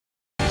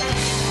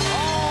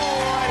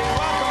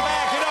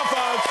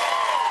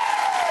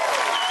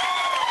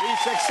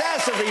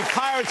success of the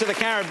Pirates of the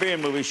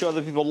Caribbean movie show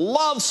that people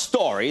love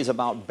stories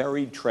about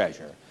buried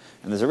treasure.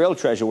 And there's a real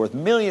treasure worth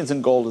millions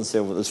in gold and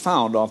silver that's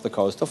found off the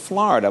coast of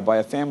Florida by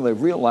a family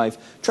of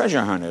real-life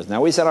treasure hunters.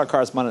 Now, we sent our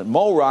correspondent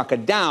Mo Rocca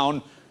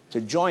down to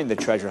join the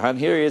treasure hunt.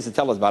 Here he is to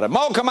tell us about it.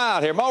 Mo, come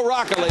out here. Mo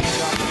Rocca, ladies and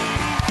gentlemen.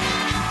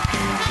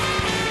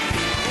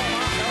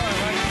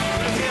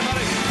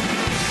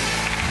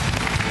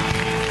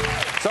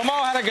 So, Mo,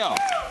 how'd it go?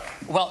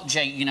 Well,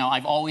 Jay, you know,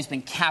 I've always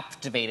been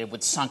captivated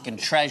with sunken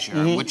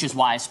treasure, which is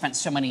why I spent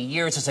so many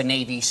years as a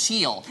Navy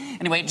SEAL.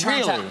 Anyway, it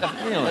turns out...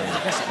 Really?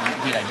 Yes,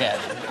 indeed I did.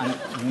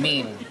 I'm a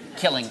mean,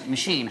 killing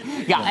machine.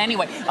 Yeah,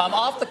 anyway,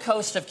 off the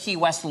coast of Key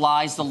West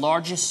lies the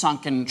largest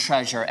sunken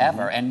treasure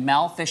ever, and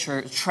Mel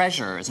Fisher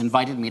Treasures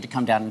invited me to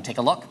come down and take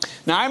a look.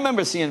 Now, I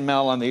remember seeing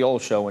Mel on the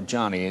old show with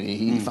Johnny, and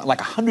he found like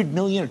 $100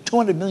 million or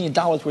 $200 million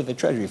worth of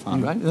treasure he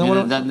found, right?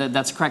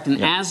 That's correct,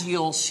 and as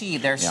you'll see,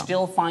 they're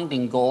still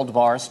finding gold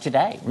bars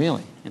today.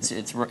 Really?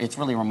 It's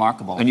really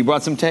remarkable. And you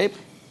brought some tape?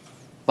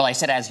 Well, I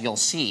said as you'll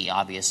see,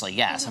 obviously,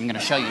 yes. I'm going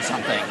to show you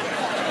something.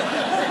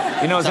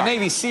 You know, as a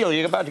Navy SEAL,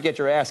 you're about to get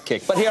your ass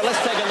kicked. But here,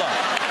 let's take a look.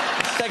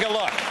 Let's take a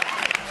look.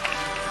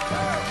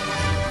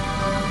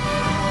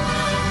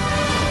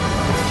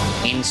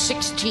 In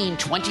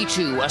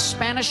 1622, a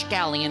Spanish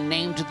galleon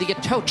named the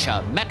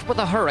Atocha met with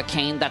a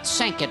hurricane that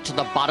sank it to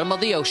the bottom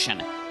of the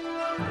ocean.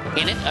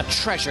 In it, a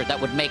treasure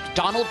that would make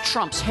Donald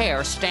Trump's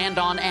hair stand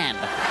on end.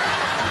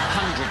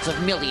 Hundreds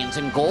of millions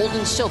in gold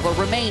and silver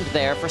remained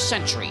there for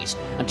centuries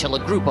until a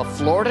group of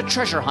Florida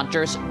treasure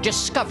hunters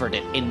discovered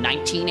it in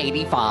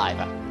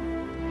 1985.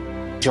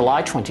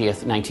 July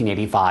 20th,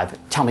 1985.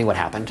 Tell me what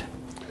happened.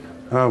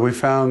 We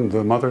found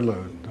the mother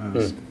lode.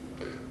 It's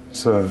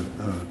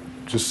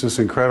just this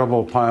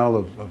incredible pile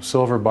of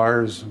silver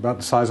bars about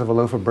the size of a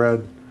loaf of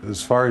bread,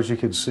 as far as you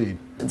could see.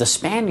 The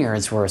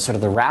Spaniards were sort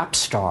of the rap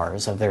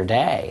stars of their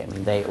day. I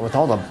mean, with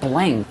all the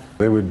bling.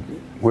 They would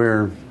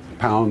wear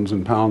pounds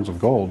and pounds of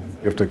gold.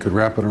 If they could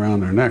wrap it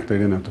around their neck, they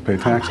didn't have to pay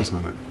taxes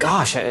on it.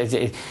 Gosh, I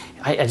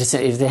just,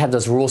 if they had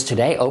those rules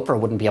today, Oprah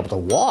wouldn't be able to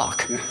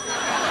walk.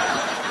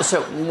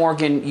 So,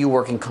 Morgan, you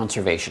work in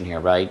conservation here,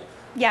 right?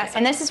 Yes,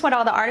 and this is what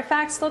all the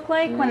artifacts look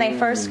like when they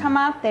first come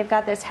up. They've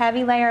got this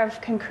heavy layer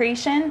of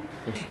concretion.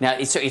 Now,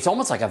 it's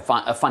almost like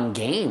a fun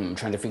game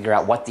trying to figure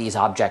out what these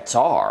objects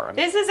are.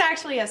 This is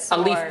actually a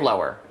sword. A leaf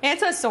blower.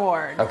 It's a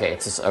sword. Okay,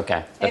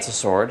 that's a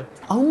sword.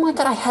 Oh my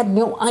God, I had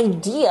no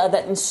idea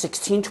that in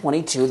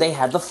 1622 they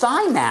had the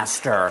Thigh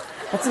Master.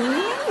 That's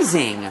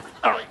amazing.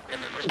 All right,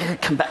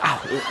 come back.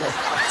 Ow,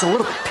 it's a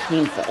little bit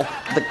painful.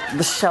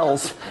 The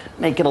shells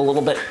make it a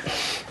little bit...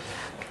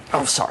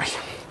 Oh, sorry.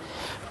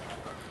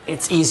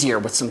 It's easier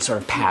with some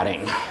sort of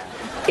padding.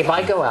 If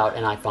I go out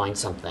and I find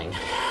something...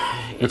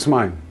 It's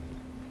mine.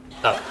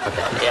 Oh,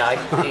 okay.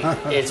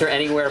 Yeah, is there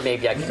anywhere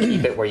maybe I can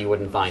keep it where you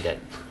wouldn't find it?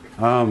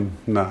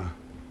 Nah.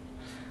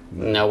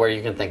 Nowhere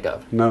you can think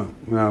of? No,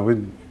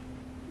 we'd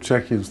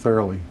check you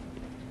thoroughly.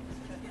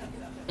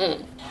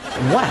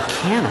 What a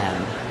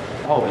cannon.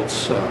 Oh,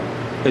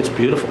 it's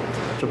beautiful.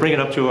 To bring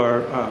it up to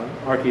our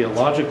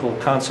archaeological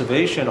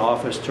conservation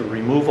office to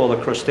remove all the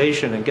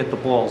crustacean and get the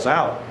balls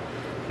out,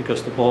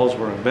 because the balls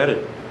were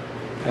embedded.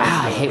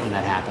 I hate when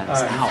that happens.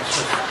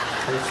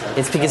 Ouch.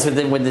 It's because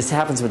when this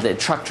happens with the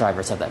truck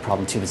drivers have that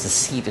problem too, is the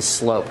seat is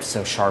sloped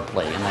so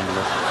sharply. And then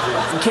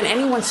can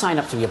anyone sign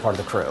up to be a part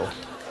of the crew?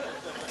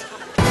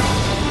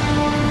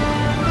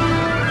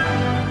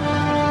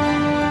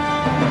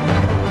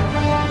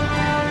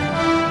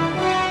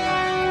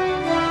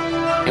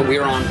 And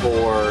we're on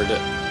board.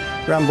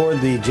 We're on board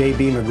the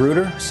J.B.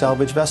 Magruder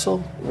salvage vessel.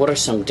 What are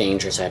some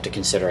dangers I have to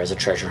consider as a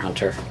treasure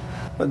hunter?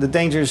 But the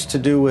dangers to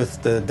do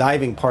with the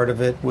diving part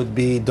of it would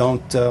be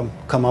don't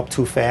come up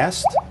too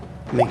fast.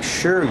 Make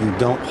sure you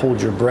don't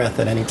hold your breath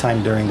at any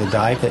time during the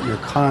dive, that you're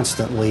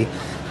constantly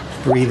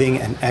breathing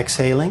and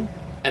exhaling.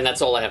 And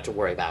that's all I have to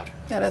worry about?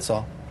 Yeah, that's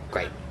all.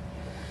 Great.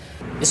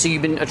 So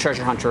you've been a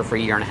treasure hunter for a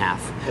year and a half.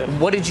 Yeah.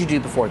 What did you do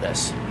before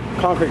this?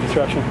 Concrete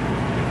construction.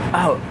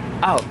 Oh.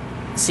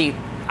 See,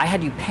 I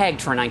had you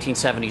pegged for a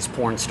 1970s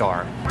porn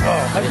star.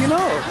 Oh, how do you know?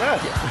 Yeah.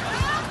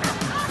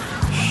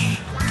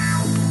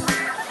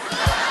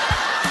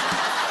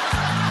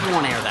 You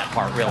won't air that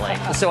part, really.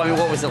 So, I mean,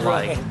 what was it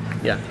like?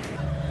 Yeah.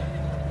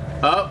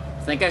 Oh,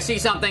 think I see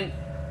something.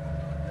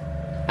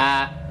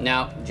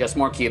 No, just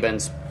more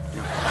Cubans.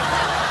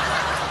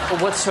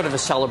 What's sort of a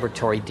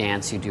celebratory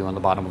dance you do on the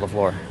bottom of the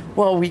floor?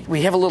 Well,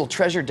 we have a little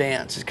treasure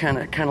dance. It's kind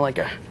of like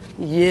a,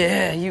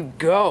 yeah, you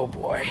go,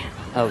 boy.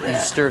 Oh, you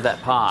stir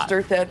that pot.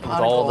 Stir that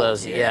pot. With all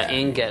those,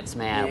 ingots,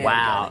 man. Yeah,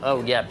 wow.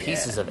 Oh, yeah,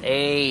 pieces of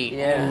 8.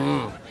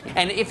 Yeah.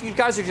 And if you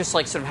guys are just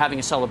like sort of having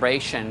a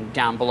celebration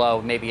down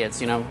below, maybe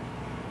it's,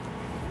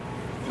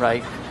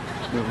 right?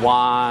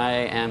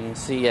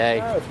 YMCA.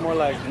 No, it's more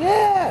like,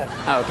 yeah.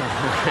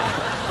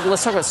 Okay.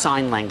 Let's talk about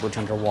sign language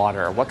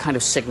underwater. What kind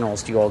of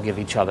signals do you all give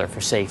each other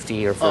for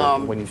safety or for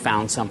when you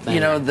found something?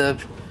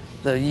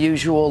 The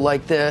usual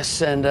like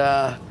this, and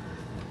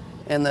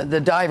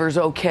the diver's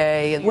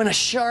okay. And when a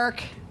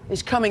shark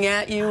is coming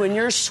at you and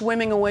you're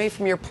swimming away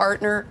from your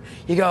partner,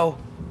 you go.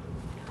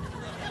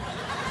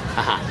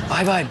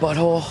 Bye-bye,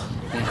 butthole.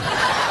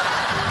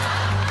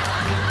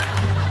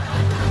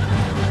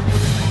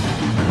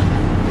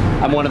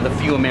 I'm one of the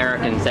few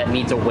Americans that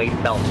needs a weight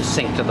belt to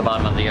sink to the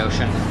bottom of the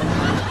ocean.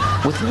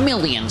 With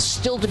millions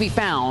still to be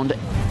found,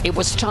 it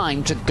was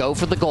time to go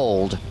for the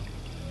gold.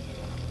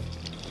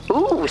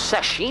 Ooh,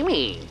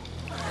 sashimi.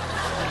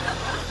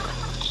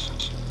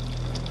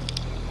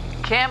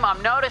 Kim,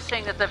 I'm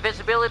noticing that the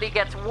visibility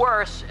gets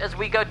worse as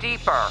we go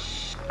deeper.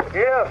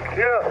 Yes.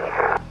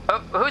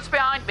 Who's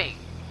behind me?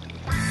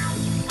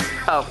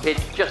 Oh,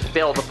 it's just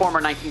Bill, the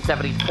former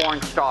 1970s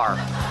porn star.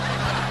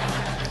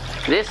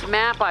 This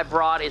map I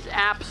brought is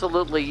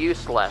absolutely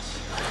useless.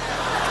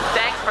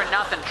 Thanks for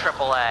nothing,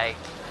 AAA.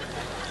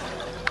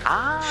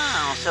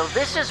 Ah, so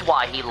this is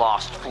why he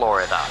lost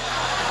Florida.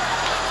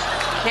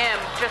 Kim,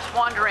 just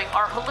wondering,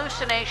 are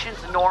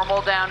hallucinations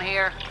normal down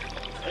here?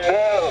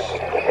 No.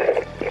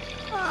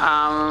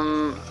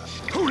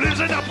 Who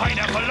lives in a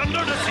pineapple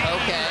under the sea?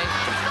 Okay.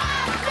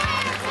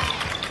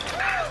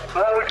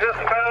 Well, we just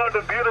found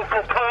a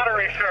beautiful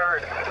pottery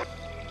shard.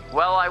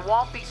 Well, I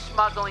won't be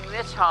smuggling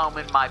this home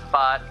in my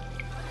butt.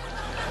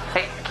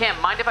 Hey, Kim,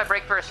 mind if I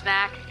break for a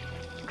snack?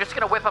 I'm just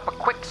gonna whip up a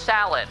quick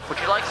salad. Would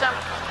you like some?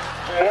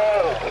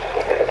 No.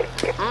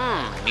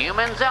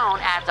 Newman's Own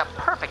adds a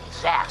perfect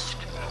zest.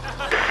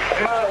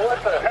 Man,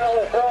 what the hell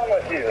is wrong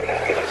with you?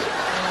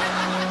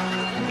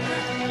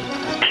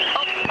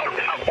 Oh, man,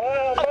 it's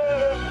gold.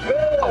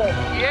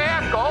 Yeah,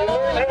 gold,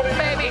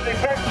 baby.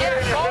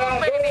 Yeah,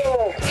 gold, baby.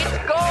 It's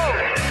gold.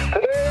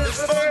 Today's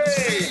the day.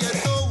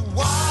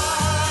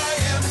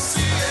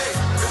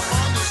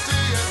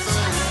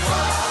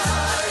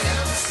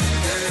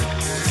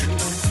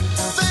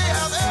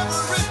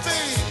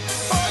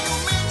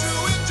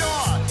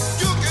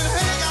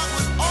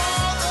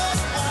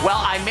 Well,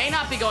 I may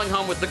not be going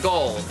home with the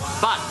gold,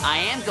 but I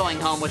am going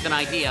home with an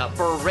idea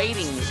for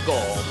ratings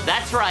gold.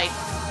 That's right,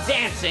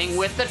 dancing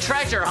with the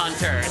treasure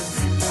hunters.